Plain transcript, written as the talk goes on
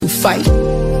fight.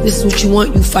 This is what you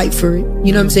want, you fight for it.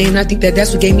 You know what I'm saying? I think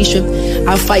that's what gave me strength.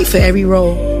 I fight for every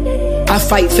role. I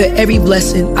fight for every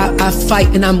blessing. I fight,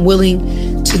 and I'm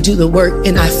willing to do the work.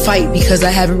 And I fight because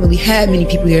I haven't really had many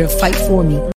people here to fight for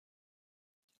me.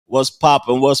 What's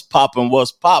poppin'? What's poppin'?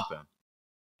 What's poppin'?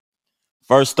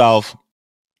 First off,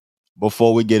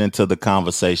 before we get into the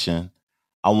conversation,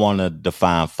 I want to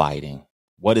define fighting.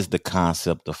 What is the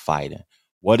concept of fighting?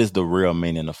 What is the real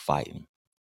meaning of fighting?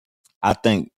 I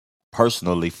think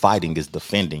personally, fighting is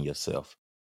defending yourself.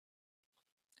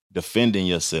 Defending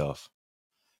yourself.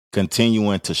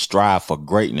 Continuing to strive for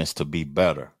greatness, to be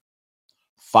better.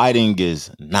 Fighting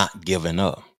is not giving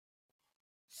up.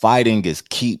 Fighting is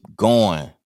keep going.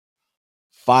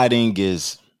 Fighting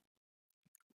is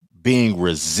being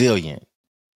resilient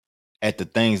at the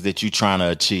things that you're trying to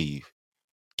achieve.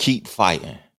 Keep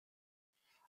fighting.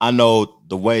 I know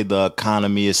the way the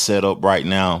economy is set up right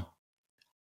now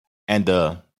and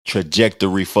the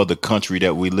trajectory for the country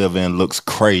that we live in looks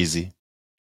crazy.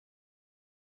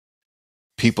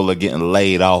 People are getting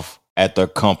laid off at their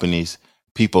companies.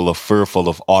 People are fearful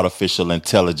of artificial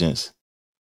intelligence.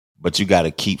 But you got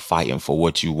to keep fighting for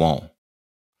what you want.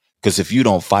 Because if you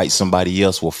don't fight, somebody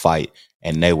else will fight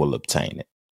and they will obtain it.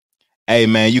 Hey,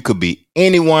 man, you could be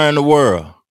anywhere in the world,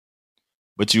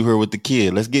 but you here with the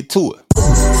kid. Let's get to it.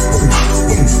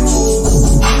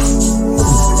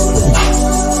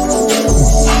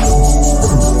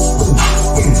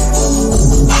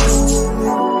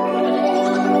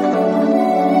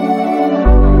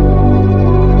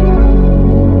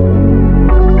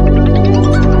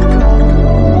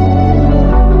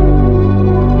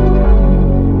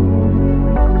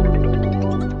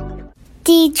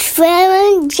 The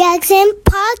Trevor Jackson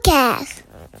Podcast.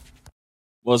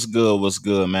 What's good? What's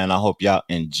good, man? I hope y'all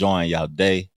enjoying y'all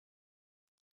day.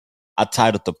 I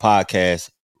titled the podcast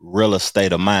Real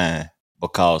Estate of Mind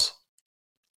because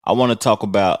I want to talk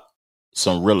about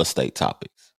some real estate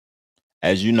topics.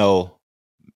 As you know,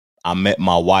 I met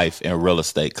my wife in real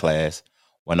estate class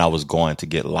when I was going to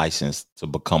get licensed to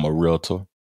become a realtor.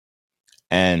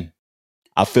 And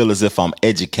I feel as if I'm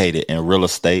educated in real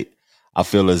estate. I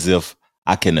feel as if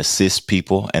I can assist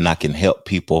people and I can help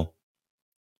people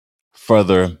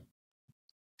further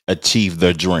achieve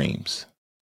their dreams,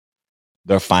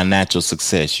 their financial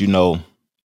success. You know,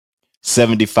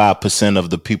 75% of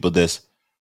the people that's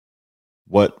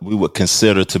what we would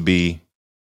consider to be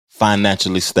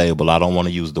financially stable. I don't want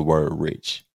to use the word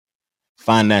rich.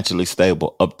 Financially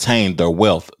stable, obtain their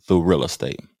wealth through real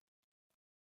estate.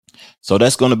 So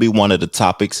that's going to be one of the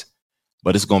topics,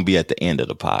 but it's going to be at the end of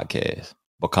the podcast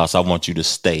because I want you to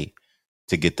stay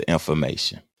to get the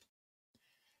information.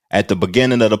 At the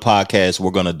beginning of the podcast,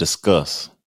 we're going to discuss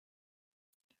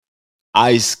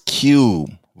Ice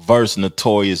Cube versus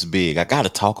Notorious Big. I got to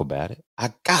talk about it.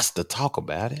 I got to talk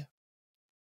about it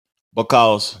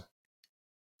because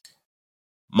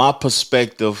my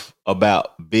perspective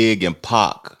about Big and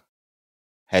Pac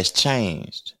has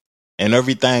changed and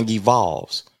everything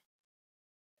evolves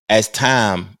as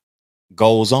time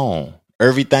goes on.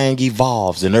 Everything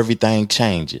evolves and everything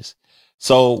changes.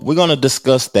 So we're going to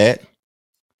discuss that.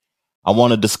 I want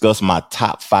to discuss my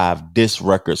top 5 diss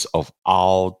records of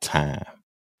all time.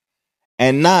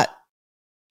 And not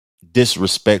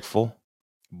disrespectful,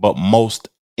 but most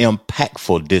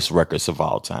impactful diss records of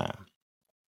all time.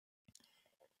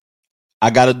 I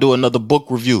got to do another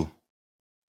book review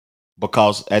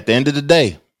because at the end of the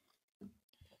day,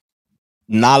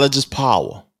 knowledge is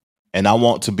power. And I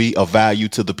want to be of value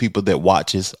to the people that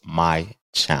watches my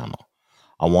channel.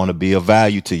 I want to be of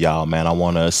value to y'all, man. I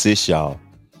want to assist y'all.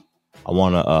 I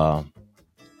want to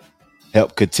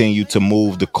help continue to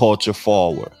move the culture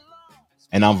forward.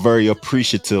 And I'm very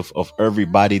appreciative of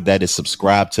everybody that is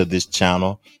subscribed to this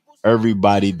channel.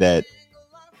 Everybody that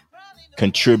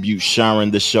contributes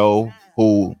sharing the show,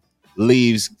 who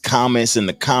leaves comments in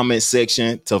the comment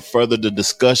section to further the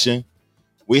discussion.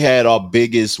 We had our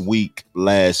biggest week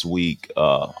last week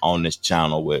on this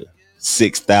channel with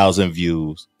 6,000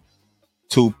 views.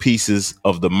 2 pieces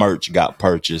of the merch got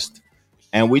purchased.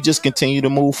 And we just continue to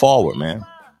move forward, man.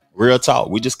 Real talk.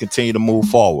 We just continue to move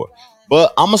forward.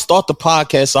 But I'm going to start the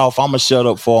podcast off. I'm going to shut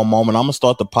up for a moment. I'm going to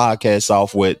start the podcast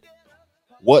off with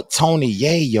what Tony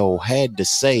Yayo had to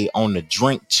say on the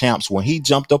Drink Champs. When he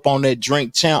jumped up on that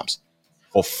Drink Champs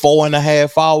for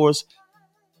 4.5 hours.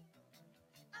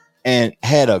 And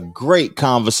had a great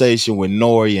conversation with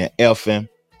Nori and Effin.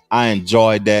 I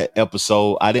enjoyed that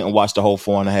episode. I didn't watch the whole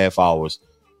 4.5 hours,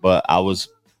 but I was,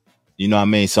 you know what I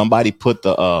mean? Somebody put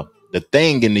the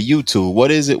thing in the YouTube. What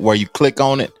is it? Where you click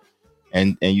on it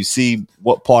and you see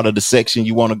what part of the section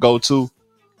you want to go to.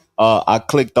 I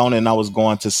clicked on it and I was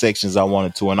going to sections I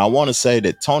wanted to. And I want to say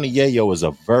that Tony Yayo is a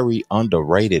very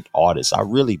underrated artist. I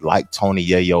really like Tony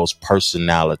Yayo's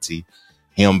personality,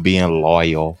 him being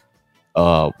loyal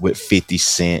with 50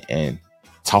 Cent and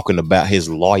talking about his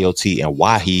loyalty and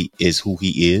why he is who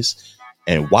he is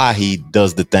and why he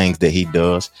does the things that he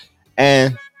does.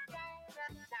 And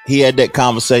he had that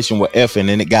conversation with Effin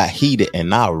and it got heated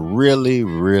and I really,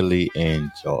 really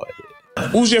enjoyed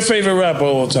it. Who's your favorite rapper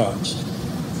of all time?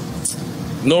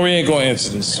 Nori ain't gonna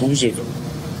answer this. Who's your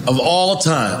of all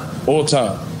time? All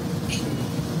time.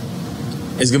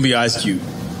 It's gonna be Ice Cube.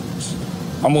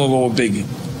 I'm gonna go with Biggie.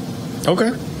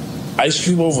 Okay. Ice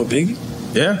Cube over Biggie?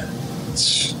 Yeah.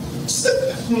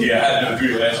 Yeah, I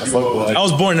agree with that. I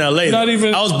was born in LA. I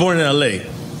was born in LA.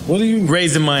 What are you?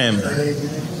 Raised in Miami.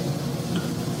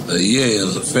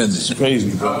 It's offended. It's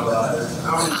crazy, bro.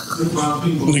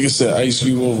 Nigga said Ice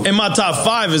Cube over. In my top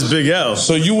 5 is Big L.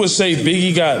 So you would say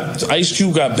Ice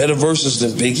Cube got better verses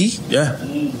than Biggie? Yeah.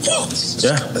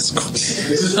 Yeah. That's cool.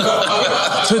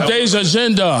 Today's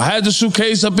agenda had the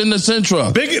suitcase up in the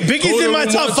Centra. Biggie's in my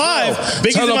top 5.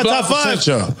 Biggie's in my top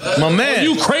 5. My man.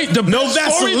 You create the no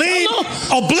Vaseline.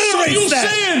 Obliterate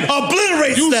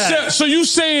that. So you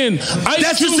saying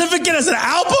Death Certificate as an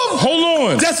album?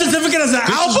 Hold on. Death Certificate as an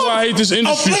album? This is why I hate this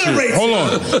industry shit. Hold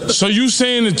on. So you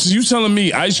telling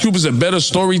me Ice Cube is a better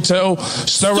storyteller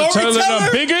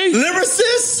than Biggie?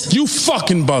 Lyricist? You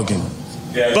fucking bugging.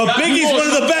 Yeah, but Biggie's one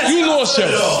of the best. You lost your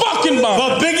fucking mind.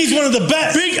 But Biggie's one of the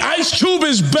best. Big Ice Cube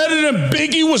is better than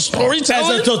Biggie with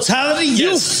storytelling? As a totality, yes.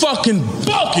 You fucking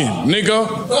bugging, nigga.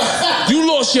 You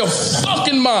lost your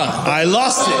fucking mind. I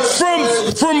lost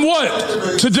it. From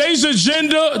what? Today's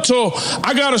agenda to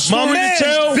I got a story to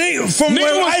tell? From nigga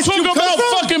where was Ice talking Cube about come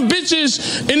from? fucking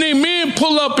bitches and they men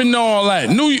pull up and all that.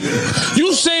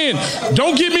 You saying,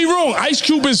 don't get me wrong, Ice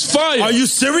Cube is fire. Are you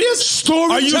serious?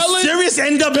 Storytelling? Are you serious?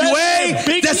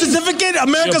 NWA? Death Certificate?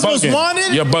 America's Most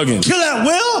Wanted? You're bugging. Kill at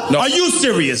Will? No. Are you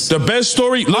serious? The best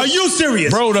story. Are you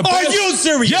serious? Bro, Are you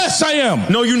serious? Yes, I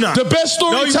am. No, you're not. The best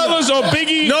storytellers are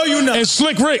Biggie no, you're not. and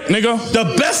Slick Rick, nigga.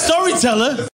 The best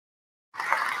storyteller.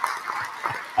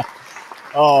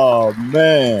 Oh,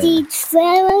 man. The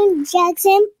Trevor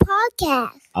Jackson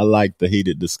Podcast. I like the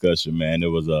heated discussion, man. It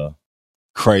was a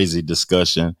crazy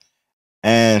discussion.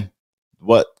 And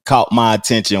what caught my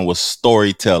attention was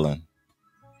storytelling.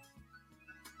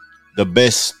 The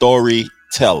best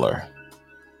storyteller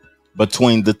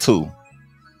between the two.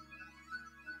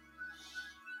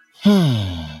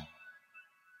 To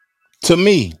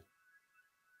me,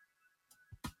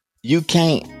 you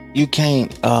can't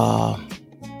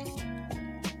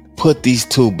put these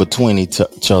two between each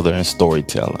other in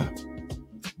storytelling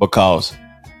because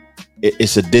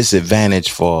it's a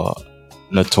disadvantage for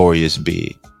Notorious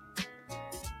Big.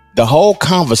 The whole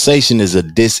conversation is a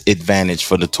disadvantage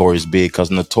for Notorious Big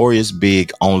because Notorious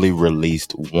Big only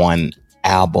released one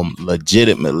album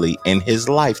legitimately in his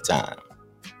lifetime.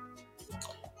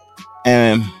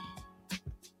 And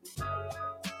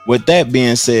with that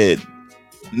being said,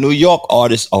 New York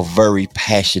artists are very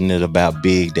passionate about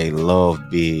Big. They love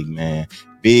Big, man.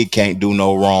 Big can't do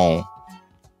no wrong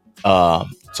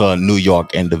to New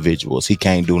York individuals. He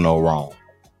can't do no wrong.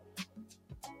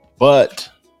 But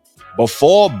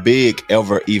before Big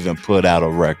ever even put out a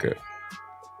record,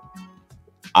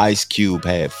 Ice Cube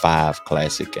had 5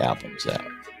 classic albums out.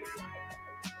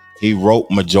 He wrote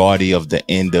majority of the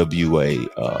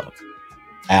NWA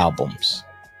albums,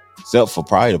 except for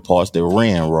probably the parts that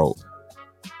Ren wrote.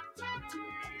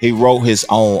 He wrote his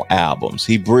own albums.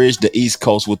 He bridged the East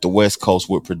Coast with the West Coast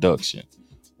with production.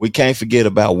 We can't forget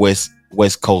about West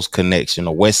Coast Connection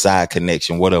or West Side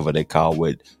Connection, whatever they call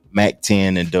it, Mac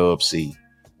 10 and Dub C.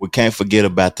 We can't forget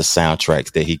about the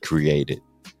soundtracks that he created,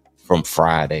 from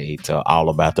Friday to All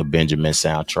About the Benjamin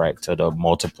soundtrack to the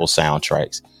multiple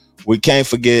soundtracks. We can't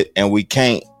forget, and we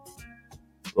can't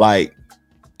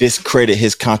discredit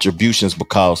his contributions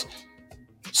because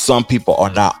some people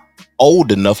are not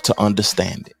old enough to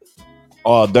understand it,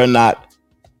 or they're not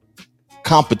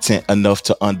competent enough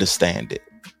to understand it.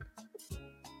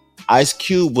 Ice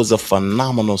Cube was a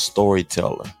phenomenal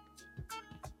storyteller.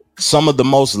 Some of the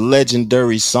most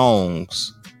legendary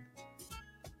songs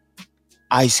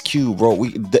Ice Cube wrote,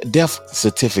 the Death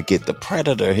Certificate, The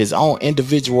Predator, his own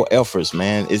individual efforts,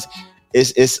 man, it's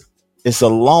a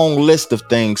long list of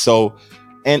things. So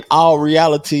in all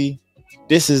reality,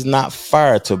 this is not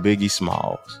fair to Biggie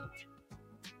Smalls.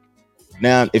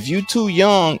 Now, if you too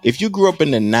young, if you grew up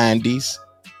in the 90s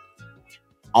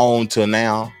on to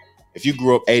now, if you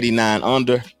grew up 89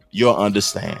 under, you'll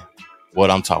understand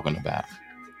what I'm talking about.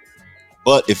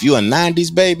 But if you're a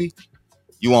 90s baby,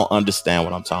 you won't understand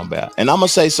what I'm talking about. And I'm gonna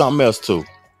say something else too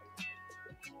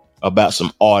about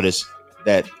some artists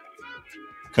that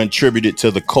contributed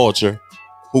to the culture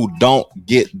who don't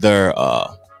get their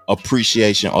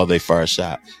appreciation or their first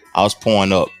shot. I was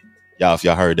pouring up, y'all, if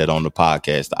y'all heard that on the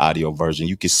podcast, the audio version,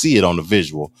 you can see it on the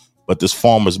visual, but this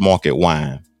farmer's market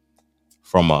wine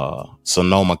from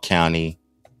Sonoma County,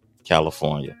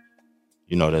 California.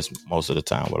 You know, that's most of the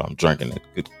time what I'm drinking, a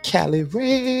good Cali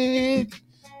Red.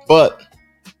 But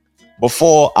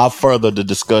before I further the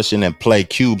discussion and play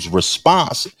Cube's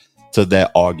response to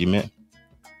that argument,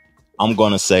 I'm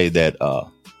going to say that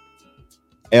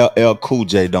LL Cool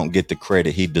J don't get the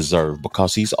credit he deserves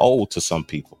because he's old to some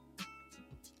people.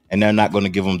 And they're not going to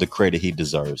give him the credit he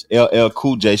deserves. LL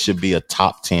Cool J should be a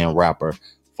top 10 rapper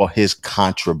for his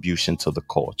contribution to the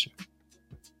culture.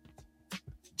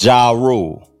 Ja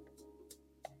Rule.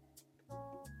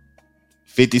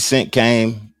 50 Cent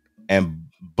came and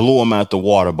blew him out the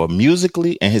water, but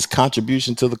musically and his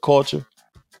contribution to the culture,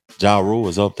 Ja Rule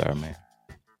is up there, man.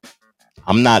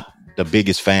 I'm not the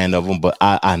biggest fan of him, but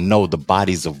I know the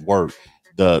bodies of work,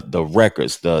 the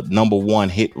records, the number one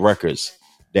hit records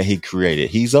that he created.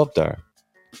 He's up there.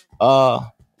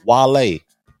 Wale.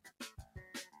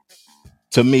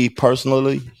 To me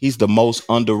personally, he's the most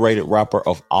underrated rapper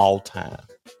of all time.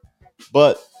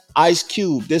 But Ice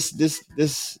Cube,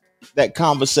 that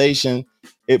conversation,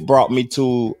 it brought me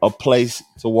to a place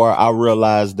to where I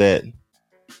realized that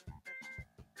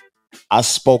I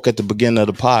spoke at the beginning of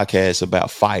the podcast about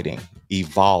fighting,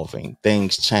 evolving,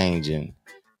 things changing.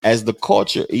 As the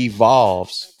culture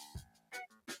evolves,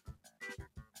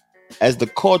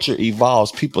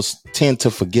 people tend to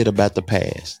forget about the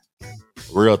past.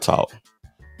 Real talk.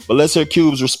 But let's hear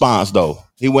Cube's response, though.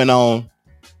 He went on,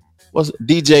 what's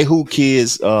DJ Who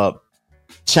Kids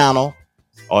channel,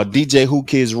 or DJ Who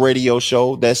Kids radio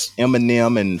show. That's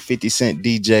Eminem and 50 Cent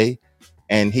DJ.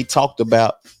 And he talked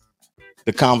about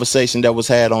the conversation that was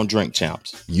had on Drink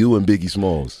Champs. You and Biggie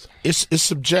Smalls. It's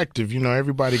subjective. You know,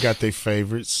 everybody got their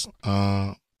favorites.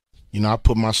 I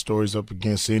put my stories up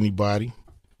against anybody.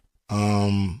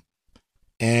 And,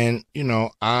 you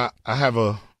know, I have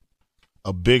a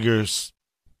bigger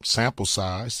sample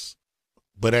size.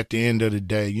 But at the end of the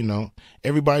day, you know,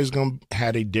 everybody's going to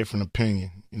have a different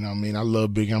opinion. You know what I mean? I love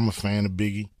Biggie. I'm a fan of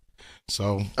Biggie.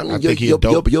 So I mean, think your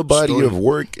body of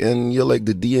work, and you're like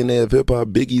the DNA of hip hop.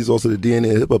 Biggie's also the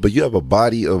DNA of hip hop, but you have a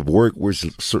body of work which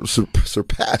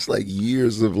surpassed like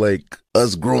years of like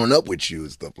us growing up with you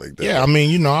and stuff like that. Yeah, I mean,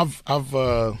 you know, I've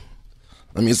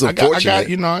it's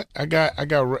unfortunate.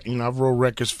 I've wrote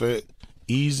records for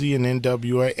Easy and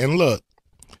NWA, and look.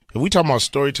 If we talking about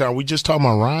storytelling, we just talking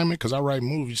about rhyming, because I write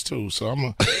movies too. So I'm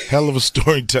a hell of a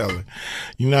storyteller.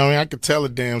 You know what I mean? I could tell a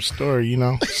damn story, you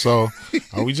know? So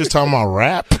are we just talking about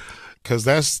rap? Because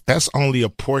that's only a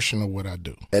portion of what I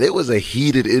do. And it was a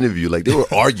heated interview. Like, they were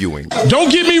arguing.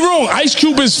 Don't get me wrong. Ice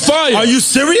Cube is fire. Are you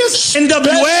serious?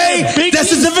 NWA? That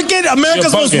certificate?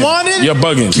 America's Most Wanted? You're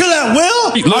bugging. Kill at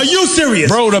Will? Are you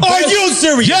serious? Bro, Are you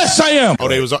serious? Yes, I am. Oh,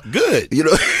 they was good. You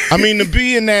know? I mean, to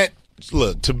be in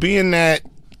that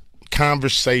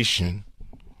conversation,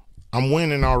 I'm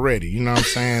winning already. You know what I'm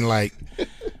saying? Like,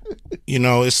 you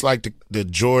know, it's like the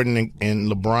Jordan and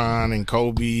LeBron and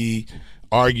Kobe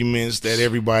arguments that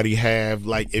everybody have.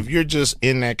 Like, if you're just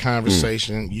in that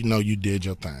conversation, you know you did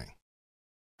your thing.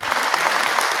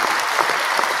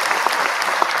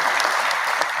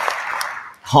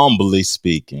 Humbly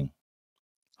speaking,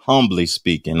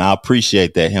 I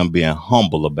appreciate that, him being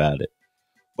humble about it,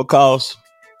 because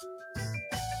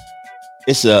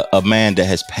it's a man that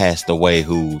has passed away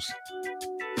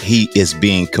he is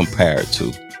being compared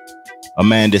to. A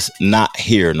man that's not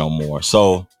here no more.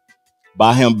 So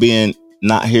by him being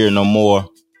not here no more,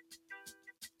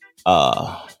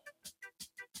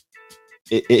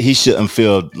 he shouldn't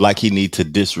feel like he need to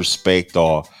disrespect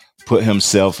or put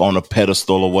himself on a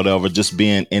pedestal or whatever. Just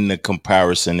being in the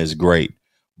comparison is great.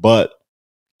 But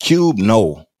Cube,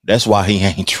 no. That's why he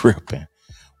ain't tripping.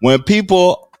 When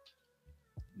people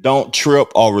don't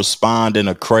trip or respond in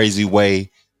a crazy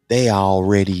way, they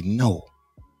already know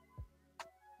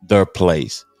their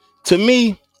place. To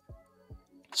me,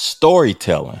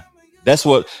 storytelling. That's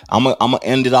what I'm gonna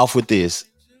end it off with this,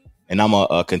 and I'm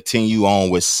gonna continue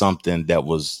on with something that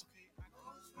was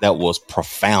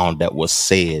profound that was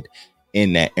said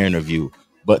in that interview.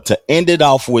 But to end it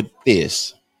off with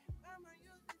this,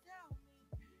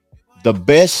 the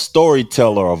best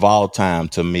storyteller of all time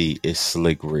to me is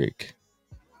Slick Rick.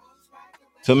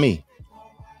 To me.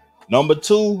 Number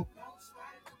two,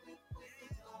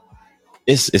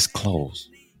 it's close,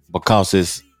 because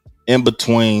it's in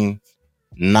between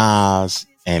Nas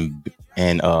and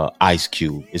and Ice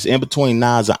Cube. It's in between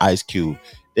Nas and Ice Cube.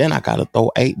 Then I gotta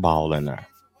throw 8 Ball in there.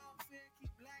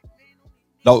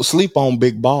 Don't sleep on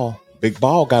Big Ball. Big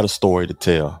Ball got a story to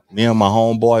tell. Me and my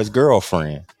homeboy's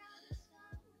girlfriend.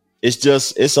 It's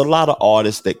a lot of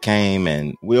artists that came,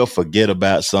 and we'll forget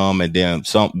about some, and then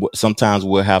sometimes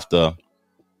we'll have to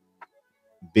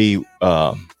be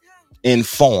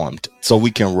informed so we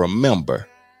can remember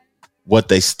what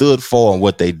they stood for and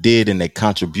what they did and their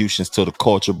contributions to the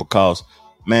culture, because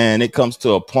man, it comes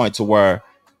to a point to where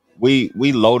we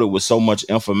loaded with so much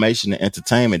information and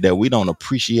entertainment that we don't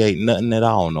appreciate nothing at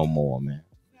all no more, man.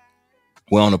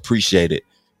 We don't appreciate it.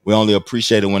 We only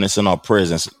appreciate it when it's in our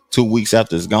presence. 2 weeks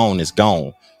after it's gone, it's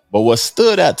gone. But what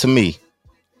stood out to me,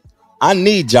 I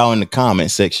need y'all in the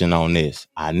comment section on this.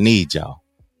 I need y'all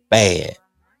bad.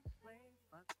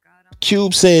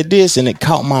 Cube said this and it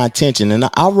caught my attention, and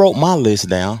I wrote my list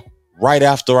down right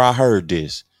after I heard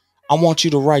this. I want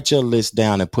you to write your list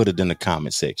down and put it in the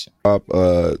comment section. I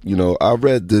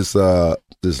read this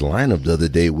lineup the other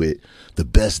day with the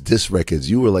best diss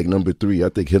records. You were like number 3. I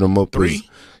think Hit 'Em Up 3.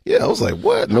 Yeah, I was like,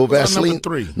 what? No Vaseline.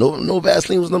 Number 3. No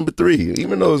Vaseline was number 3.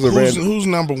 Even though it was who's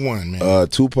number 1, man?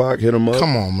 Tupac, Hit 'Em Up.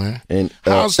 Come on, man. And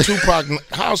how's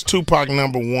Tupac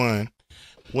number 1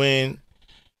 when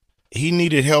he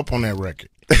needed help on that record?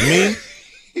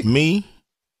 Me,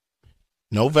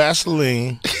 no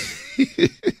Vaseline,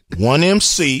 1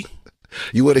 MC.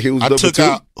 You want to hear who's number 2? I took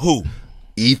out who?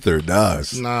 Ether,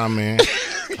 Nas. Nah, man.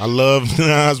 I love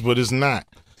Nas, but it's not.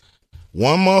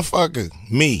 One motherfucker,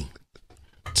 me,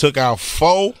 took out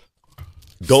 4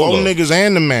 niggas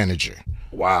and the manager.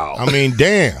 Wow. I mean,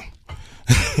 damn.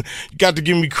 You got to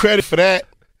give me credit for that.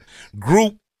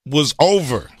 Group was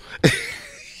over.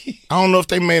 I don't know if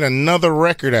they made another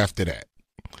record after that.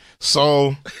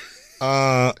 So,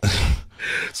 nah,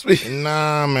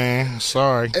 man.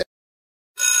 Sorry.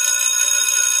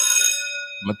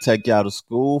 I'm going to take y'all to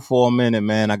school for a minute,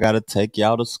 man. I got to take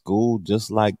y'all to school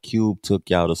just like Cube took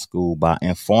y'all to school by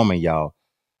informing y'all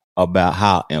about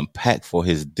how impactful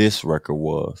his diss record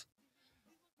was.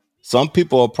 Some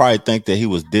people will probably think that he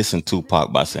was dissing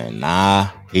Tupac by saying, nah,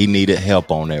 he needed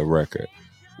help on that record.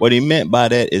 What he meant by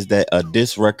that is that a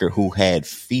diss record who had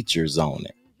features on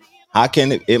it. How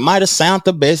can it might have sounded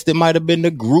the best, it might have been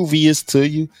the grooviest to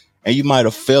you, and you might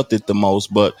have felt it the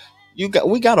most, but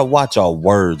we gotta watch our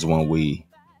words when we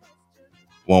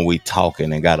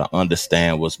talking and gotta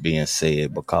understand what's being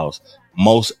said, because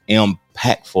most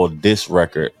impactful diss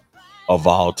record of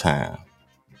all time.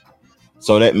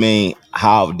 So that means,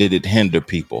 how did it hinder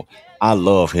people? I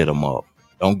love Hit 'Em Up.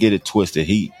 Don't get it twisted.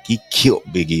 He killed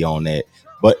Biggie on that.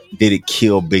 But did it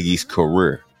kill Biggie's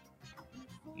career?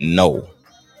 No.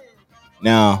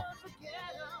 Now,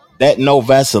 that No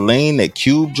Vaseline that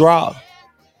Cube dropped,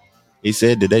 he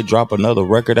said, did they drop another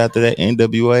record after that,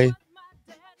 NWA?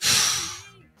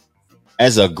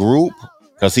 As a group,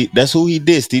 because that's who he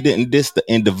dissed. He didn't diss the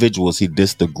individuals. He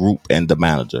dissed the group and the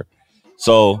manager.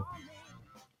 So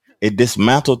it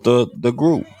dismantled the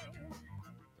group.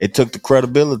 It took the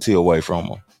credibility away from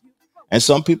them. And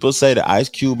some people say that Ice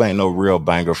Cube ain't no real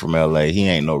banger from LA. He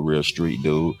ain't no real street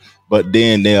dude. But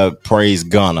then they'll praise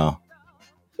Gunna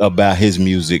about his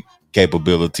music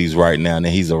capabilities right now, and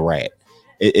he's a rat.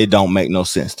 It don't make no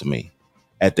sense to me.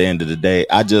 At the end of the day,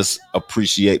 I just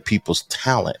appreciate people's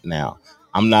talent now.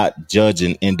 I'm not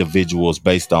judging individuals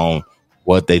based on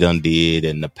what they done did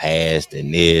in the past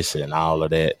and this and all of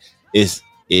that. It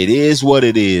is what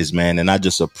it is, man, and I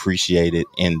just appreciate it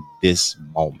in this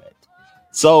moment.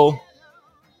 So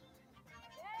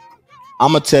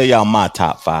I'm going to tell y'all my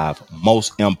top 5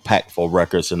 most impactful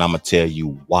records, and I'm going to tell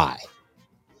you why.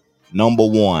 Number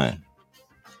 1,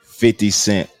 50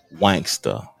 Cent,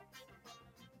 Wanksta.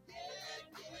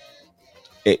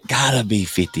 It gotta be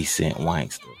 50 Cent,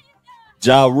 Wanksta.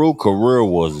 Ja Rule career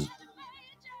was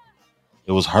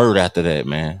hurt after that,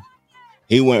 man.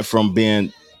 He went from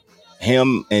being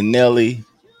him and Nelly,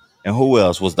 and who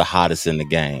else was the hottest in the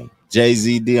game?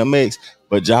 Jay-Z, DMX,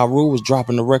 but Ja Rule was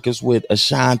dropping the records with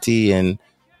Ashanti and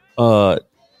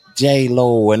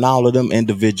J-Lo and all of them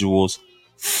individuals.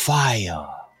 Fire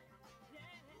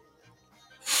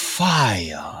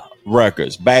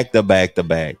records, back to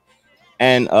back.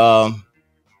 And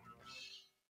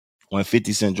when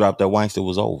 50 Cent dropped that Wanksta, it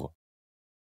was over.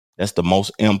 That's the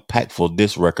most impactful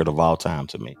diss record of all time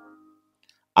to me.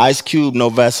 Ice Cube, No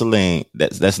Vaseline.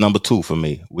 That's number 2 for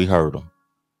me. We heard him.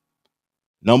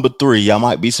 Number 3, y'all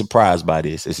might be surprised by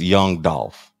this. It's Young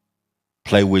Dolph.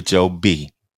 Play With Your B.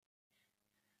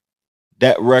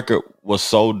 That record was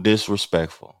so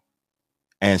disrespectful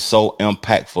and so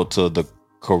impactful to the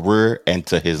career and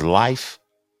to his life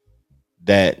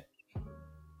that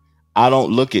I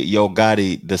don't look at Yo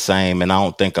Gotti the same, and I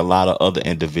don't think a lot of other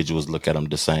individuals look at him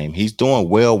the same. He's doing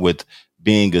well with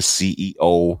being a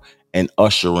CEO and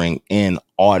ushering in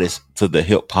artists to the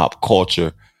hip hop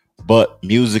culture, but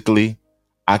musically,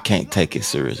 I can't take it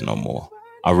serious no more.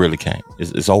 I really can't.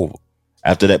 It's over.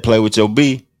 After that play with your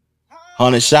B,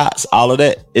 100 shots, all of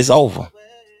that, it's over.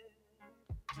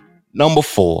 Number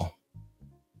 4,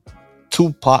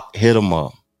 Tupac Hit 'Em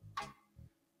Up.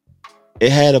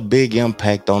 It had a big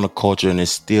impact on the culture, and it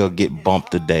still get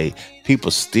bumped today. People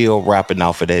still rapping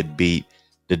off of that beat.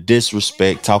 The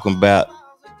disrespect, talking about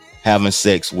having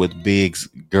sex with Big's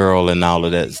girl and all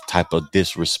of that type of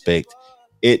disrespect.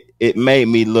 It made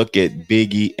me look at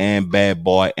Biggie and Bad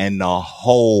Boy and the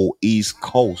whole East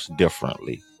Coast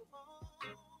differently.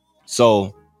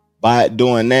 So by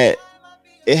doing that,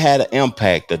 it had an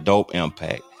impact, a dope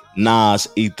impact. Nas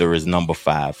Ether is number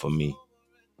 5 for me.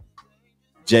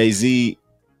 Jay-Z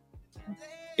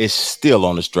is still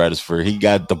on the stratosphere. He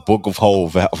got the Book of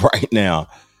Hov out right now,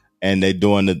 and they're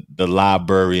doing the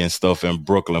library and stuff in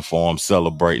Brooklyn for him,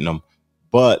 celebrating him.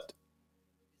 But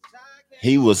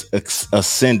he was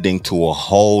ascending to a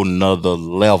whole nother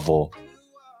level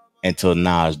until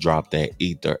Nas dropped that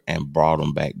Ether and brought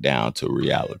him back down to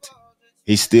reality.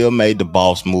 He still made the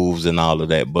boss moves and all of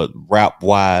that, but rap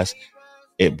wise,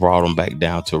 it brought him back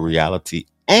down to reality.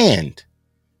 And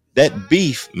that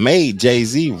beef made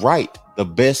Jay-Z write the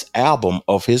best album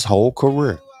of his whole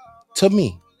career. To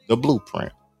me, The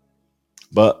Blueprint.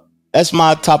 But that's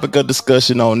my topic of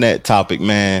discussion on that topic,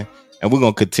 man. And we're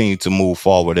going to continue to move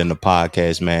forward in the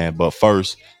podcast, man. But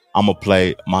first, I'm going to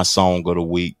play my song of the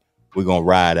week. We're going to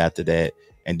ride after that.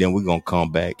 And then we're going to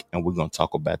come back and we're going to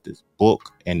talk about this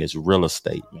book and this real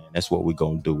estate, man. That's what we're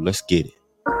going to do. Let's get it.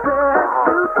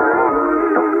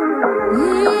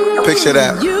 Picture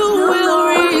that.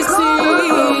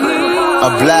 A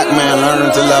black man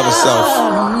learning to love himself.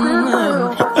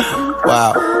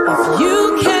 Wow.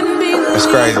 That's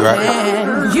crazy, right?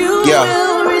 Yeah.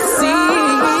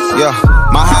 Yeah.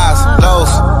 My highs,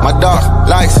 lows, my dark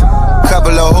lights.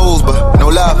 Couple of hoes, but no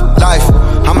love, life.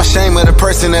 I'm ashamed of the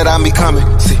person that I'm becoming.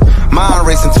 See, mind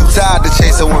racing, too tired to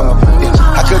chase a woman. Yeah.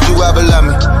 How could you ever love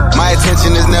me? My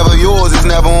attention is never yours, it's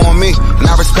never on me. And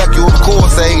I respect you, of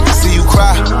course, I hate to see you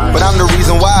cry. But I'm the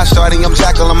reason why, starting I'm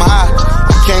Jackal, I'm high.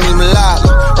 I can't even lie.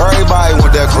 Everybody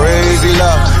want that crazy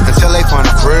love until they find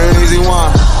a crazy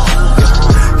one.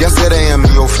 Yesterday I'm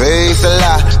in your face a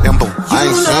lot. Then boom, I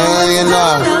ain't saying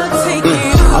enough.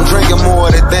 I'm drinking more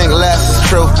to think less is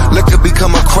true. Liquor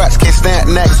become a crutch, can't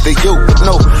stand next to you.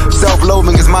 No,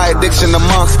 self-loathing is my addiction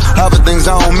amongst other things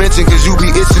I don't mention, cause you be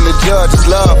itching to judge. It's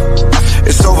love.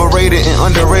 It's overrated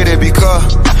and underrated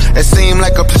because it seemed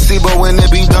like a placebo when it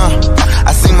be done.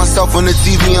 I see myself on the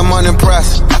TV, I'm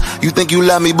unimpressed. You think you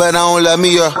love me, but I don't love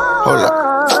me, hold up.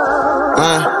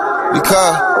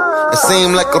 Because it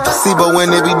seemed like a placebo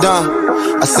when it be done.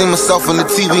 I see myself on the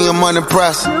TV, I'm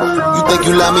unimpressed. You think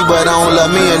you love me, but I don't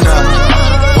love me enough.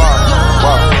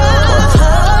 Wow.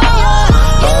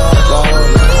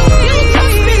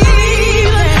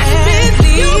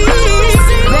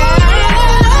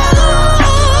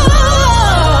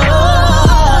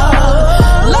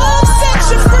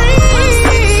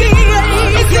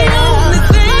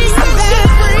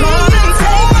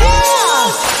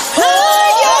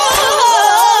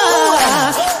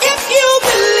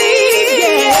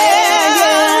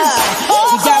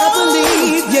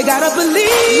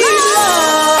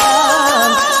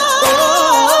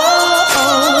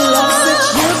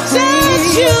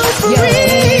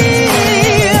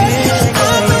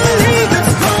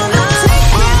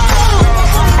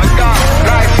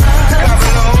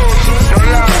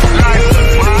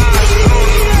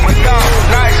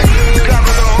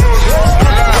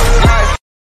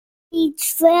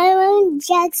 Trevor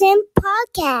Jackson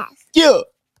Podcast. Yeah.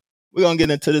 We're going to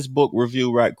get into this book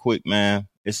review right quick, man.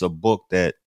 It's a book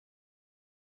that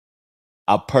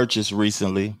I purchased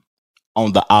recently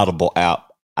on the Audible app.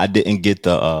 I didn't get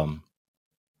the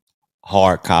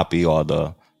hard copy or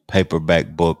the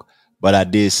paperback book, but I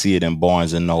did see it in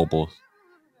Barnes and Noble,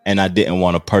 and I didn't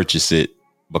want to purchase it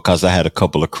because I had a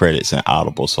couple of credits in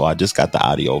Audible, so I just got the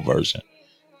audio version.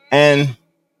 And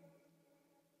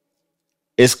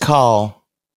it's called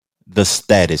The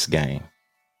Status Game.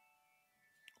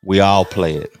 We all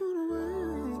play it.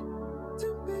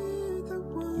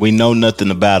 We know nothing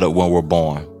about it when we're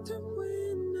born.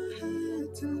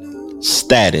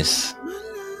 Status.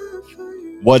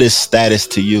 What is status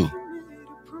to you?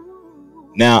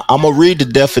 Now, I'm going to read the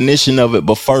definition of it,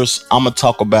 but first, I'm going to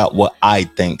talk about what I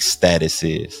think status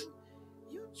is.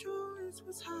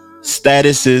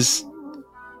 Status is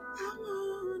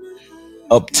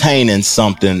obtaining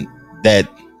something that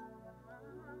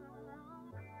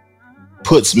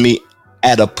puts me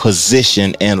at a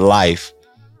position in life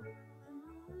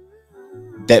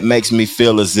that makes me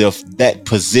feel as if that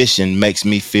position makes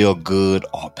me feel good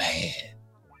or bad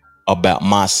about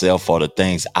myself or the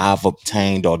things I've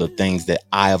obtained or the things that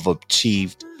I have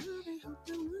achieved.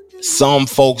 Some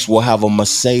folks will have a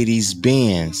Mercedes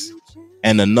Benz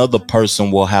and another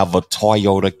person will have a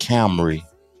Toyota Camry.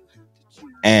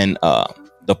 And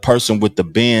the person with the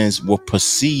Benz will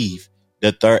perceive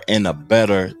that they're in a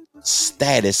better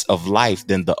status of life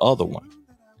than the other one.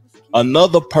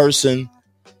 Another person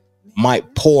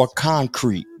might pour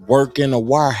concrete, work in a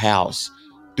warehouse,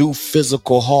 do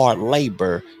physical hard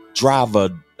labor, drive a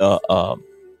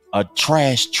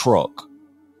trash truck,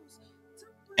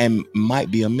 and might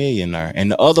be a millionaire.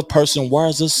 And the other person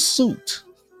wears a suit.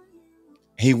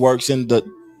 He works in the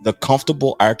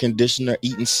comfortable air conditioner,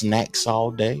 eating snacks all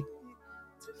day,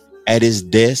 at his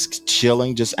desk,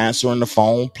 chilling, just answering the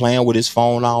phone, playing with his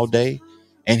phone all day.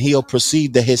 And he'll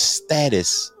perceive that his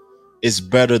status is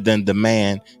better than the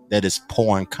man that is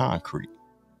pouring concrete.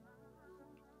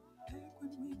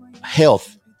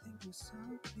 Health,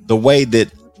 the way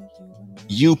that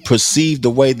you perceive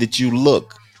the way that you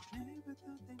look,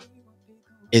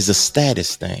 is a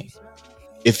status thing.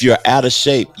 If you're out of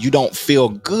shape, you don't feel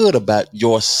good about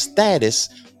your status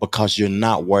because you're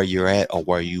not where you're at or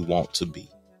where you want to be.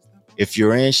 If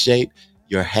you're in shape,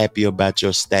 you're happy about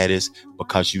your status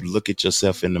because you look at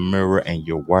yourself in the mirror and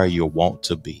you're where you want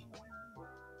to be.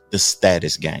 The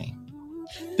status game.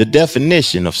 The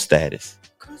definition of status: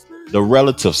 the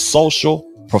relative social,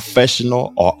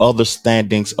 professional, or other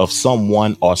standings of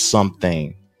someone or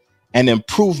something. An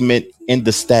improvement in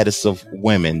the status of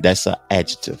women. That's an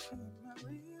adjective.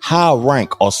 High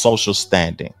rank or social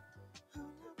standing.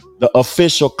 The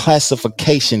official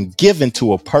classification given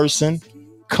to a person,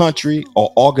 country,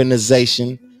 or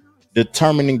organization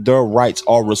determining their rights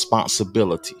or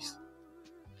responsibilities.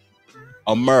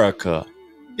 America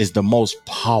is the most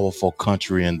powerful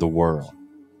country in the world.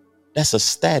 That's a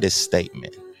status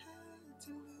statement.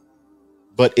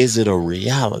 But is it a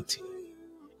reality?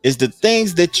 Is the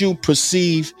things that you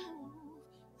perceive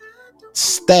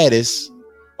status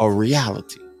a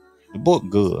reality? The book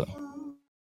good.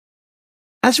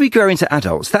 As we grow into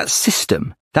adults, that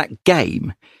system, that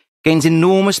game, gains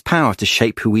enormous power to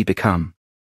shape who we become.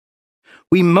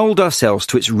 We mould ourselves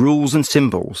to its rules and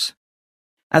symbols.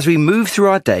 As we move through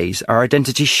our days, our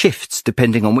identity shifts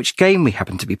depending on which game we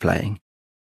happen to be playing.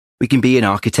 We can be an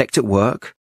architect at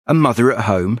work, a mother at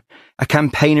home, a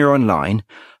campaigner online,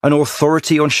 an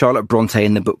authority on Charlotte Bronte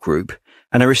in the book group,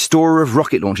 and a restorer of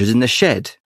rocket launchers in the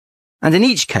shed. And in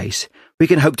each case, we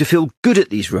can hope to feel good at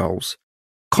these roles,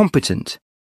 competent,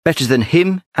 better than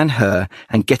him and her,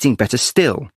 and getting better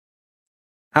still.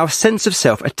 Our sense of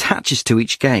self attaches to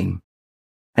each game.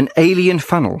 An alien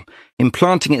funnel,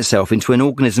 implanting itself into an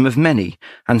organism of many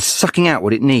and sucking out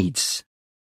what it needs.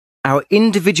 Our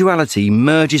individuality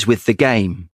merges with the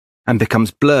game and becomes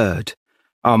blurred,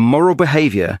 our moral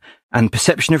behaviour and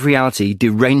perception of reality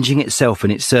deranging itself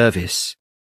in its service.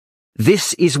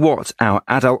 This is what our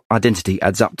adult identity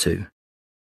adds up to.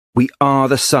 We are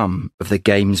the sum of the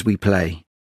games we play.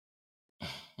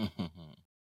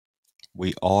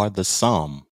 We are the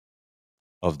sum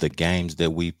of the games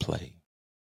that we play.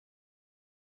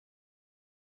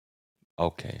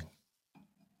 Okay.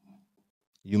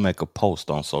 You make a post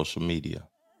on social media.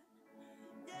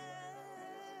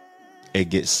 It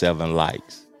gets 7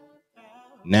 likes.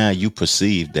 Now you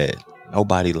perceive that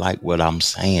nobody liked what I'm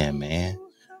saying, man.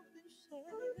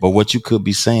 But what you could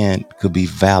be saying could be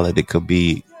valid. It could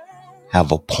be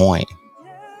have a point.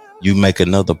 You make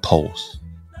another post.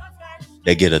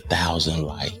 They get 1,000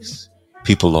 likes.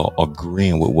 People are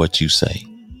agreeing with what you say.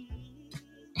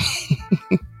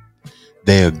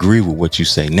 They agree with what you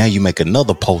say. Now you make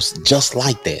another post just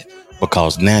like that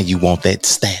because now you want that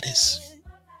status.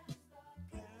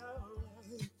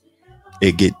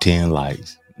 It get 10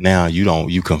 likes. Now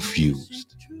you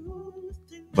confused.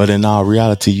 But in our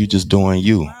reality, you just doing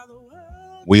you.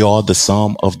 We are the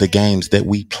sum of the games that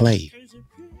we play.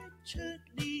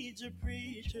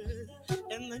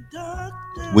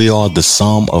 We are the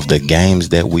sum of the games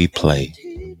that we play.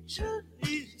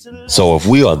 So if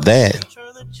we are that,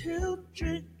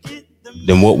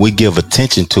 then what we give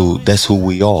attention to, that's who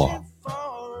we are.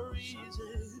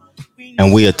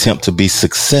 And we attempt to be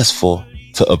successful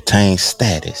to obtain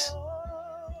status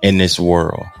in this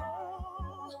world.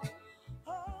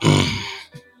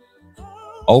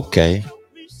 Okay.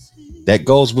 That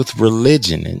goes with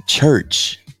religion and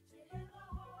church.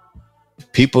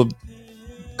 People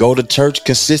go to church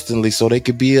consistently so they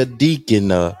could be a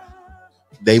deacon, a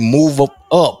they move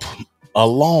up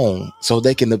along so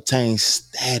they can obtain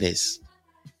status.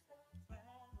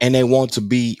 And they want to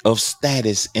be of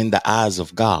status in the eyes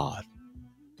of God.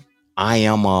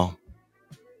 I'm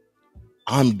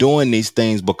doing these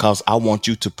things because I want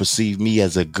you to perceive me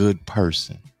as a good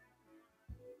person.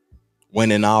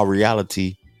 When in all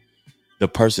reality, the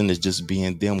person that's just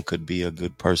being them could be a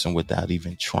good person without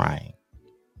even trying.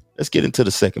 Let's get into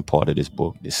the second part of this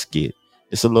book, this skit.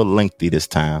 It's a little lengthy this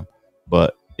time,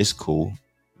 but it's cool.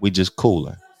 We just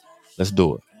cooling. Let's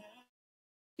do it.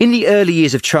 In the early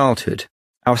years of childhood,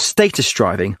 our status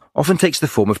striving often takes the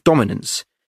form of dominance,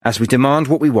 as we demand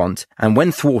what we want and,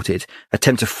 when thwarted,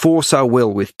 attempt to force our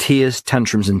will with tears,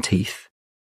 tantrums and teeth.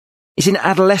 It's in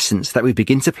adolescence that we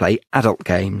begin to play adult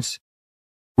games.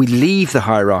 We leave the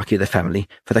hierarchy of the family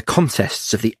for the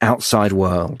contests of the outside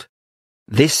world.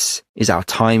 This is our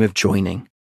time of joining.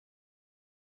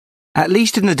 At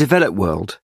least in the developed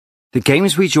world, the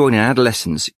games we join in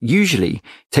adolescence usually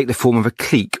take the form of a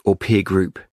clique or peer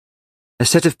group, a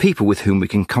set of people with whom we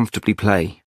can comfortably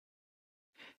play.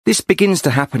 This begins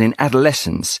to happen in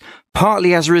adolescence,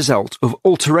 partly as a result of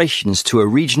alterations to a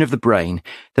region of the brain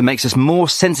that makes us more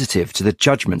sensitive to the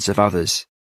judgments of others.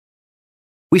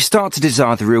 We start to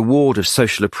desire the reward of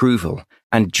social approval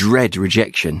and dread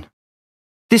rejection.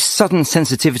 This sudden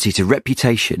sensitivity to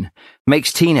reputation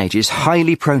makes teenagers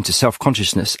highly prone to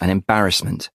self-consciousness and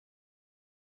embarrassment.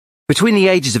 Between the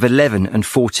ages of 11 and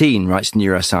 14, writes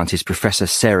neuroscientist Professor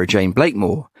Sarah Jane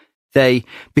Blakemore, they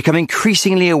become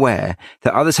increasingly aware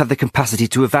that others have the capacity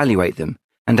to evaluate them,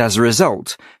 and as a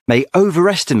result, may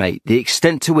overestimate the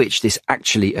extent to which this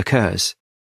actually occurs.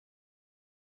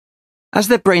 As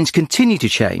their brains continue to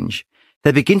change,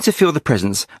 they begin to feel the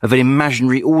presence of an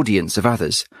imaginary audience of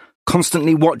others,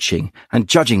 constantly watching and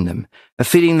judging them, a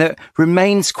feeling that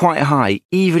remains quite high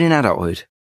even in adulthood.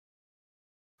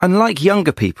 Unlike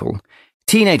younger people,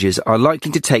 teenagers are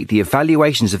likely to take the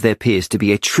evaluations of their peers to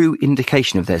be a true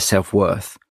indication of their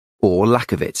self-worth, or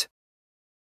lack of it.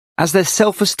 As their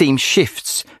self-esteem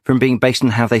shifts from being based on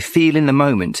how they feel in the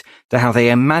moment to how they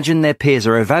imagine their peers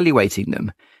are evaluating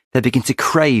them, they begin to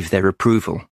crave their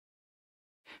approval.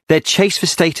 Their chase for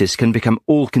status can become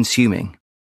all-consuming.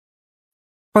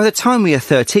 By the time we are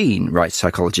 13, writes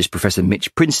psychologist Professor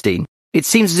Mitch Prinstein, it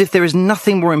seems as if there is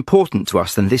nothing more important to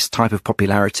us than this type of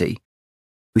popularity.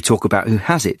 We talk about who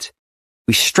has it.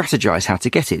 We strategize how to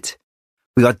get it.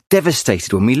 We are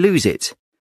devastated when we lose it.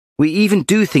 We even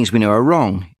do things we know are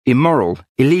wrong, immoral,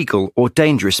 illegal, or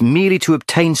dangerous merely to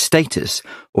obtain status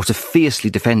or to fiercely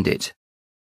defend it.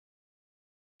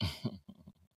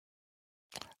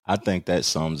 I think that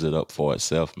sums it up for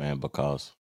itself, man,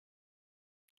 because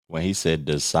when he said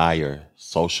desire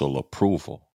social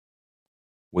approval,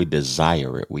 we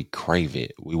desire it, we crave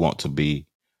it, we want to be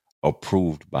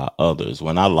approved by others.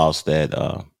 When I lost that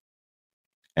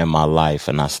in my life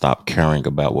and I stopped caring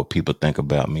about what people think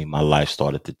about me, my life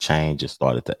started to change. It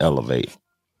started to elevate,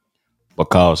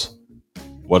 because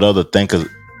what others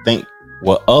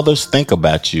think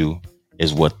about you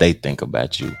is what they think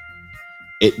about you.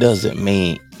 It doesn't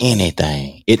mean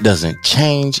anything. It doesn't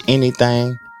change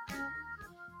anything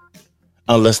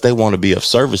unless they want to be of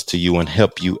service to you and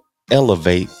help you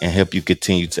elevate and help you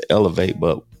continue to elevate.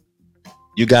 But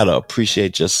you got to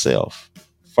appreciate yourself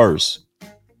first.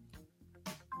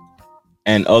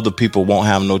 And other people won't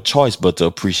have no choice but to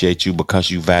appreciate you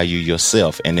because you value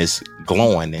yourself, and it's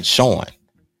glowing and showing.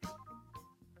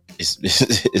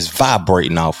 It's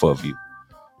vibrating off of you.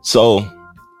 So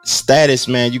status,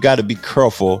 man, you got to be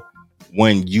careful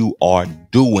when you are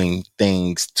doing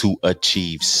things to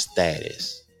achieve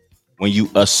status. When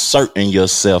you asserting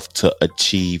yourself to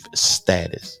achieve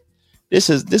status.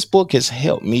 This book has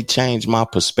helped me change my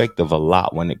perspective a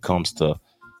lot when it comes to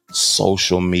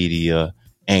social media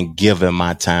and giving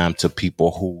my time to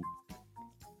people who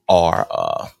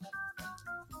are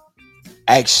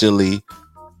actually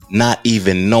not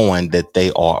even knowing that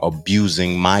they are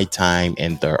abusing my time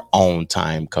and their own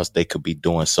time, because they could be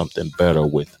doing something better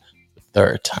with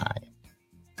their time.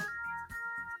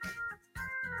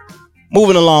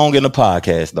 Moving along in the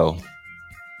podcast, though.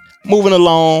 Moving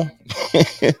along.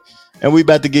 And we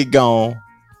about to get gone.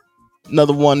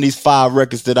 Another one of these 5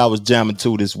 records that I was jamming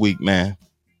to this week, man.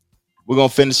 We're going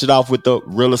to finish it off with the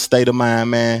Real Estate of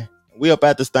Mind, man. We up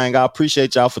at this thing. I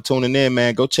appreciate y'all for tuning in,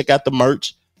 man. Go check out the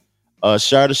merch.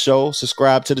 Share the show.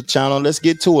 Subscribe to the channel. Let's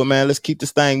get to it, man. Let's keep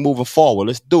this thing moving forward.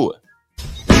 Let's do it.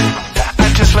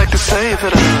 I just like to say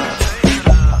that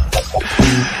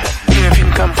if you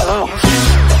can come close,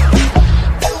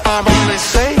 I'm only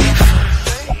safe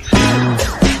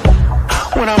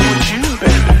when I'm with you,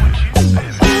 baby.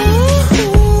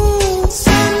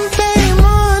 Sunday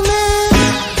morning.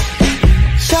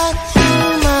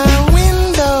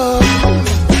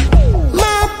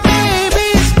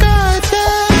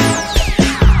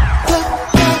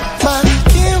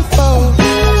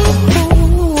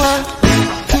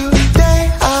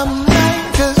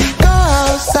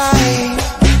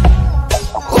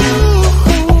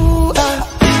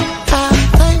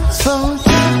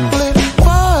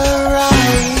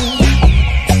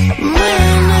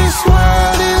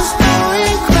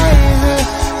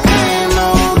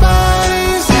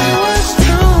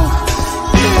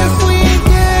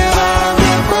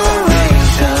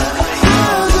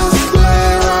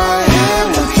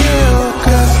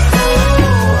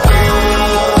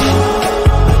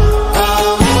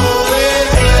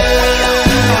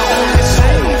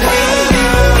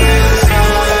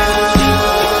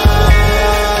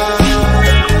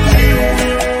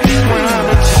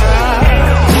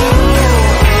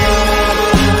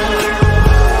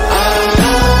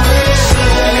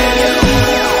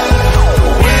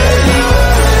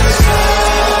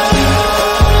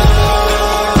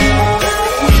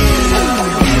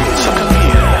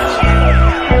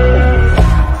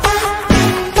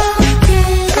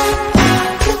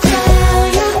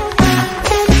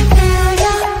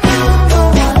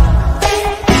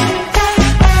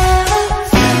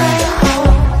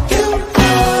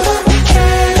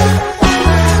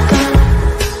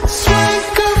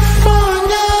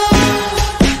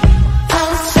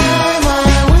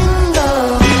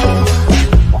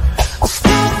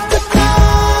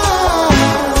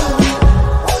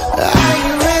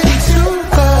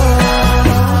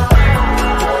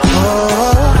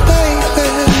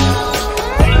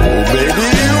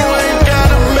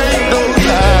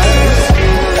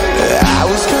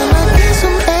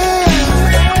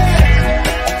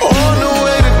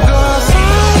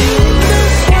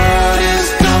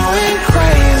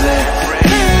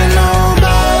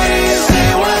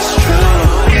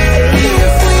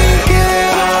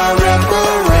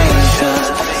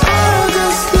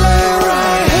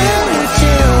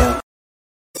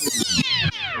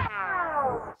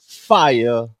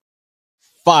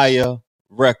 fire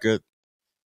record.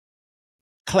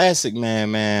 Classic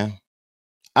Man.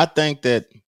 I think that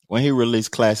when he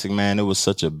released Classic Man, it was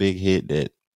such a big hit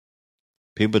that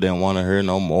people didn't want to hear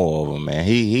no more of him, man.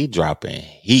 He dropping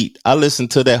heat. I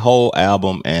listened to that whole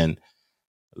album and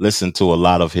listened to a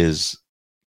lot of his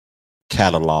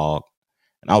catalog.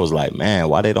 And I was like, man,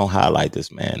 why they don't highlight this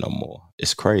man no more?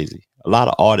 It's crazy. A lot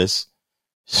of artists,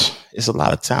 it's a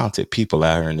lot of talented people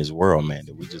out here in this world, man,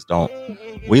 that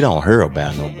we don't hear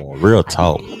about no more. Real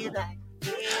talk.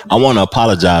 I want to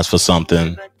apologize for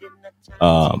something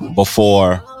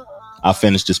before I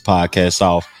finish this podcast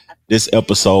off. This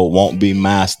episode won't be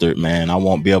mastered, man. I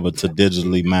won't be able to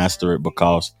digitally master it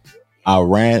because I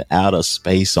ran out of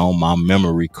space on my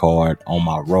memory card on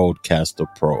my Rodecaster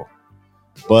Pro.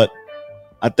 But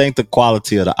I think the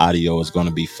quality of the audio is going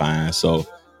to be fine. So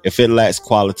if it lacks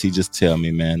quality, just tell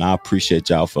me, man. I appreciate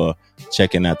y'all for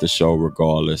checking out the show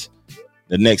regardless.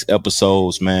 The next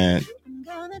episodes, man,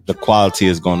 the quality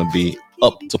is going to be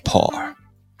up to par.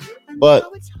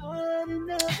 But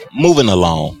moving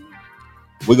along,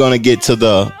 we're going to get to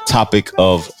the topic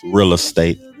of real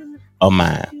estate of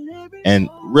mine and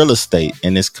real estate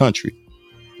in this country.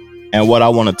 And what I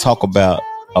want to talk about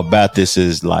this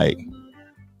is like,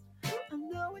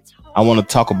 I want to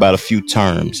talk about a few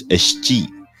terms: escheat,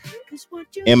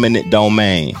 eminent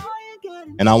domain,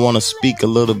 and I want to speak a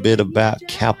little bit about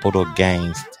capital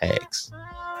gains tax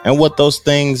and what those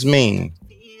things mean.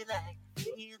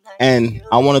 And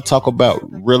I want to talk about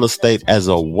real estate as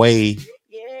a way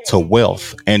to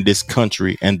wealth in this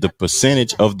country and the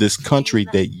percentage of this country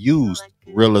that used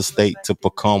real estate to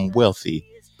become wealthy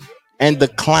and the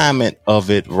climate of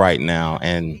it right now.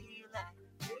 And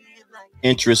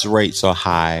interest rates are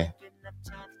high.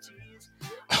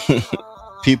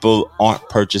 People aren't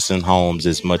purchasing homes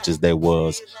as much as they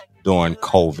was during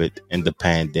COVID and the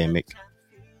pandemic.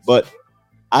 But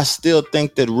I still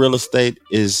think that real estate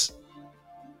is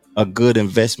a good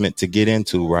investment to get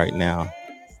into right now,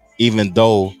 even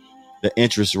though the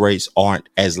interest rates aren't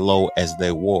as low as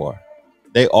they were.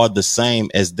 They are the same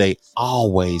as they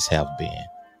always have been.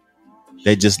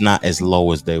 They're just not as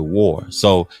low as they were.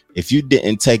 So if you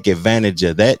didn't take advantage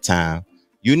of that time,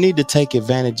 you need to take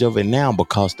advantage of it now,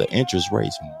 because the interest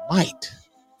rates might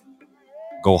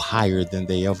go higher than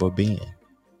they ever been.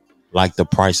 Like the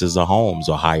prices of homes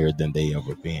are higher than they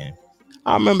ever been.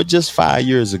 I remember just 5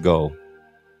 years ago,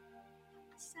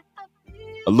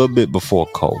 a little bit before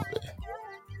COVID.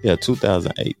 Yeah,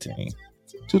 2017,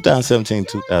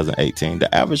 2018.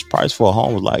 The average price for a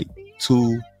home was like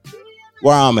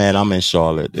where I'm at, I'm in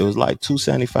Charlotte. It was like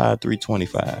 $275,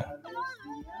 $325.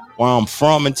 Where I'm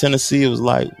from in Tennessee, it was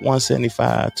like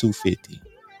 $175, $250.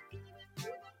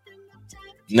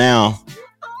 Now,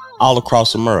 all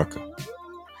across America,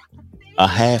 a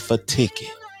half a ticket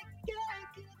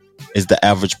is the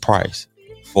average price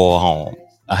for a home.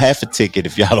 A half a ticket,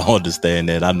 if y'all don't understand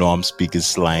that, I know I'm speaking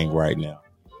slang right now,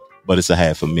 but it's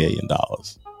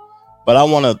 $500,000. But I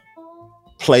want to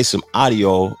play some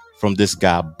audio from this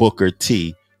guy, Booker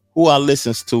T, who I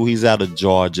listens to. He's out of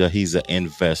Georgia. He's an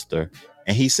investor.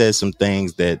 And he said some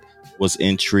things that was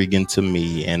intriguing to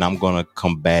me. And I'm going to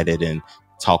combat it and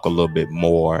talk a little bit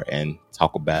more and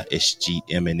talk about escheat,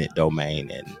 eminent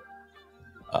domain, and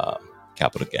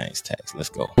capital gains tax. Let's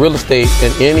go. Real estate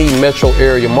in any metro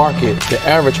area market, the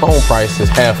average home price is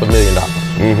 $500,000.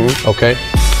 Mm-hmm. Okay?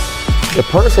 The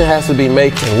person has to be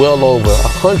making well over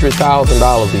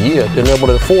 $100,000 a year to be able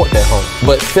to afford that home.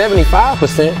 But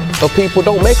 75% of people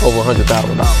don't make over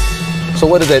 $100,000. So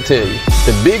what does that tell you?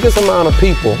 The biggest amount of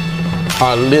people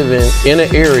are living in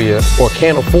an area or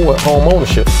can't afford home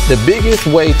ownership. The biggest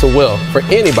way to wealth for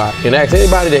anybody, and ask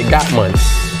anybody that got money,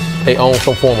 they own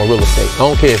some form of real estate. I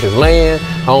don't care if it's land,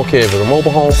 I don't care if it's a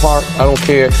mobile home park, I don't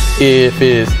care if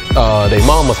it's their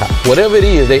mama's house. Whatever it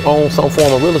is, they own some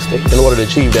form of real estate in order to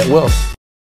achieve that wealth.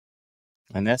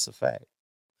 And that's a fact.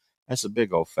 That's a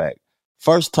big old fact.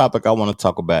 First topic I want to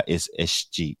talk about is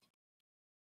escheat.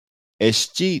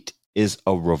 Escheat is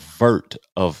a revert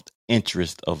of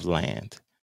interest of land.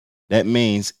 That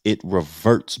means it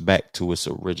reverts back to its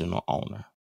original owner.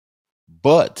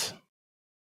 But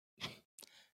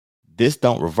this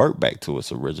don't revert back to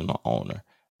its original owner.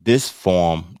 This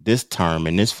term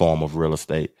in this form of real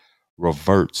estate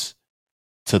reverts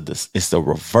to this. It's a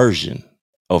reversion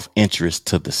of interest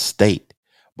to the state,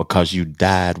 because you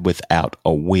died without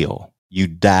a will. You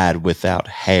died without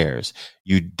heirs.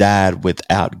 You died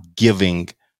without giving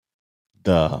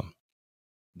the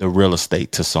real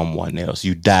estate to someone else.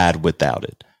 You died without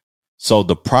it. So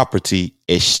the property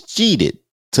is cheated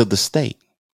to the state.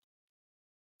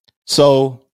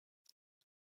 So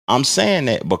I'm saying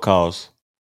that because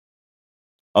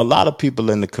a lot of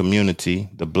people in the community,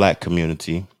 the black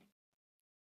community,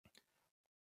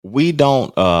 we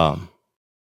don't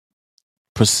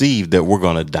perceive that we're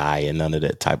going to die and none of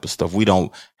that type of stuff. We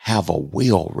don't have a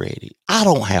will ready. I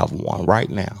don't have one right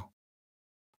now,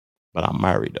 but I'm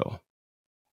married though.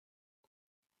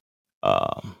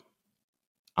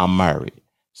 I'm married.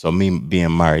 So me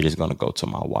being married is going to go to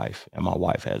my wife, and my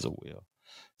wife has a will.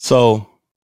 So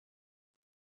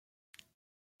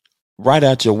write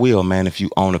out your will, man, if you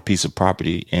own a piece of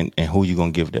property and who you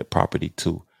going to give that property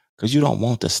to, because you don't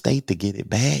want the state to get it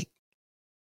back.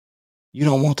 You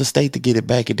don't want the state to get it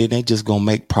back, and then they just going to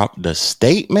make the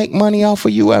state make money off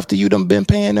of you after you done been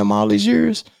paying them all these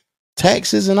years,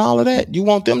 taxes and all of that. You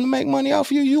want them to make money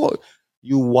off you?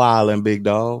 You wildin', big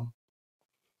dog.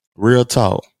 Real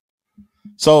talk.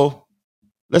 So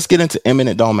let's get into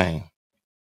eminent domain.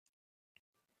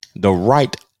 The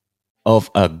right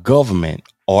of a government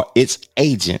or its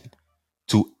agent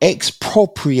to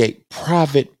expropriate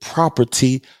private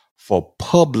property for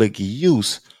public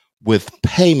use with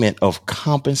payment of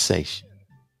compensation.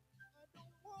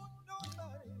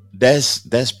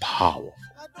 That's powerful.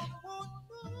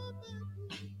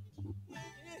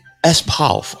 That's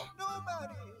powerful.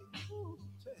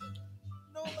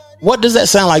 What does that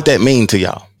sound like that mean to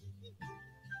y'all?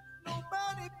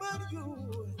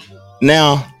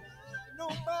 Now,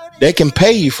 they can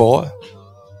pay you for it.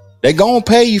 They're going to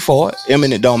pay you for it,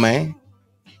 eminent domain.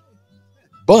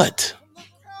 But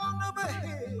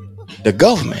the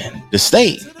government, the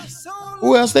state,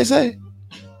 who else they say?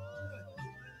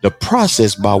 The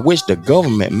process by which the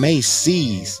government may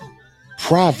seize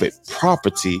private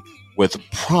property with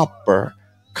proper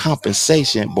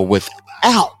compensation, but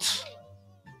without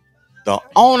the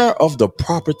owner of the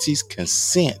property's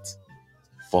consent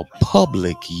for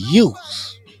public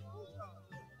use.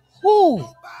 Whoo!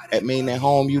 That mean that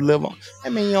home you live on.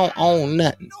 That mean you don't own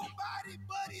nothing.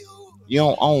 You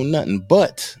don't own nothing.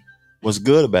 But what's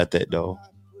good about that though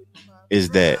is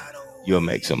that you'll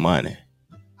make some money,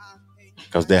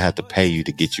 because they'll have to pay you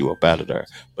to get you up out of there.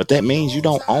 But that means you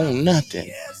don't own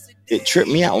nothing. It tripped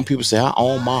me out when people say, I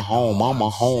own my home. I'm a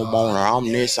homeowner. I'm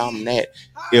this, I'm that.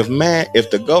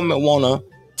 If the government want to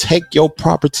take your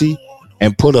property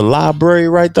and put a library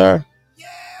right there,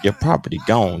 your property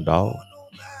gone, dog.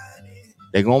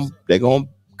 They're gonna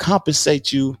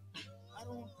compensate you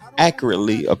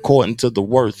accurately according to the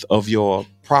worth of your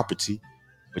property,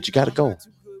 but you got to go.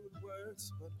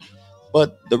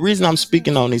 But the reason I'm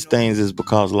speaking on these things is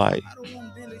because, like,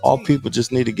 all people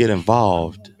just need to get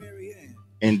involved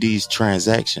in these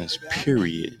transactions,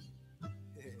 period.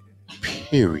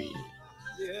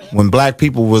 When black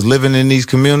people was living in these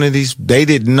communities, they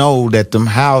didn't know that them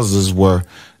houses were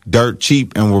dirt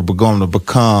cheap and were going to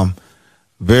become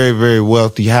very, very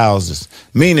wealthy houses.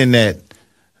 Meaning that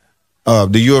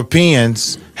the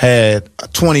Europeans had a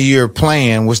 20-year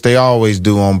plan, which they always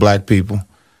do on black people.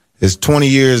 It's 20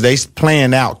 years. They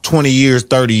plan out 20 years,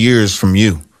 30 years from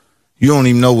you. You don't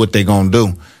even know what they're going to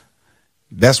do.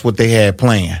 That's what they had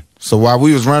planned. So while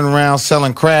we was running around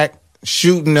selling crack,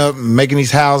 shooting up, making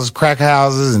these houses, crack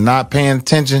houses, and not paying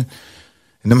attention,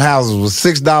 and them houses was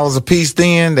 $6 a piece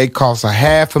then, they cost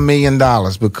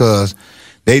 $500,000 because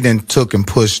they then took and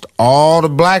pushed all the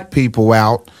black people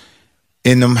out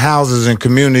in them houses and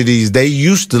communities they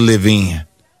used to live in,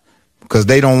 because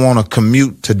they don't want to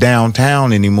commute to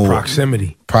downtown anymore.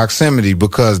 Proximity,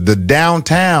 because the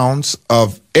downtowns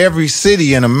of every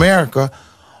city in America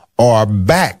are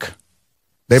back.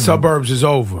 Suburbs is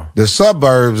over. The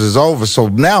suburbs is over. So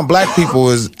now black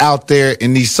people is out there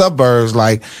in these suburbs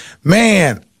like,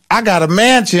 man, I got a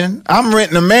mansion. I'm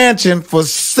renting a mansion for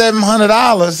 $700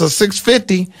 or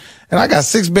 $650, and I got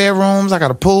 6 bedrooms. I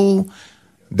got a pool.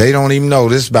 They don't even know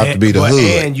this is about to be the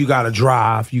hood. And you got to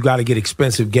drive. You got to get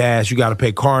expensive gas. You got to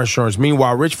pay car insurance.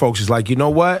 Meanwhile, rich folks is like, you know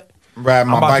what? Ride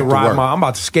my bike to work. I'm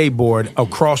about to skateboard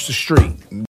across the street.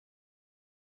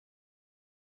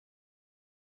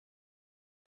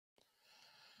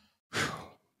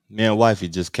 Me and wifey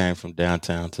just came from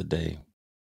downtown today,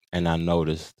 and I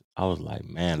noticed, I was like,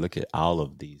 man, look at all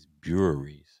of these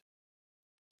breweries.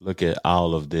 Look at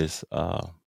all of this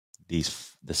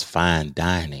this fine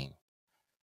dining.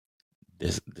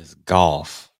 This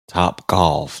golf, Top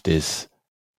Golf, this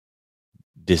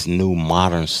new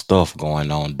modern stuff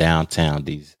going on downtown.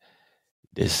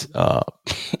 This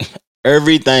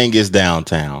everything is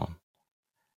downtown.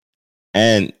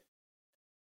 And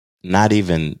not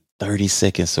even 30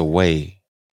 seconds away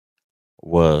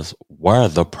was where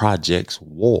the projects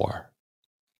were.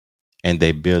 And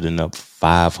they building up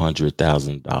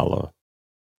 $500,000,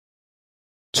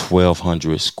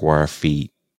 1,200 square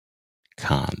feet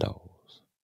condos.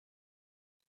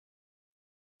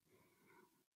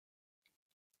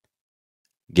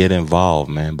 Get involved,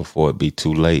 man, before it be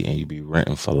too late and you be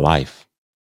renting for life.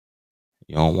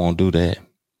 You don't want to do that.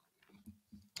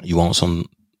 You want some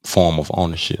form of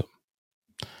ownership.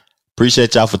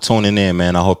 Appreciate y'all for tuning in,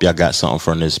 man. I hope y'all got something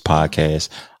from this podcast.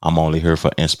 I'm only here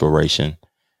for inspiration,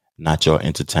 not your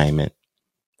entertainment.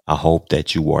 I hope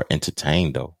that you are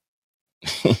entertained, though.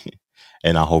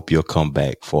 And I hope you'll come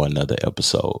back for another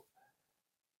episode.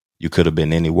 You could have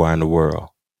been anywhere in the world,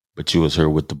 but you was here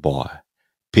with the boy.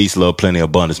 Peace, love, plenty,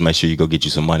 abundance. Make sure you go get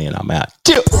you some money and I'm out.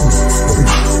 Chill.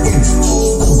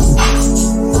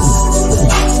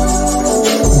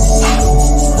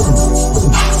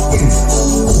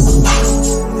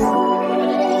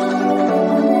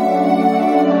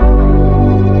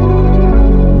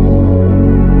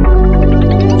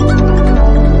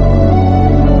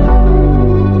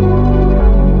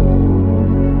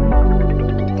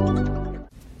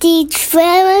 The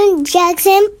Trevor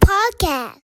Jackson Podcast.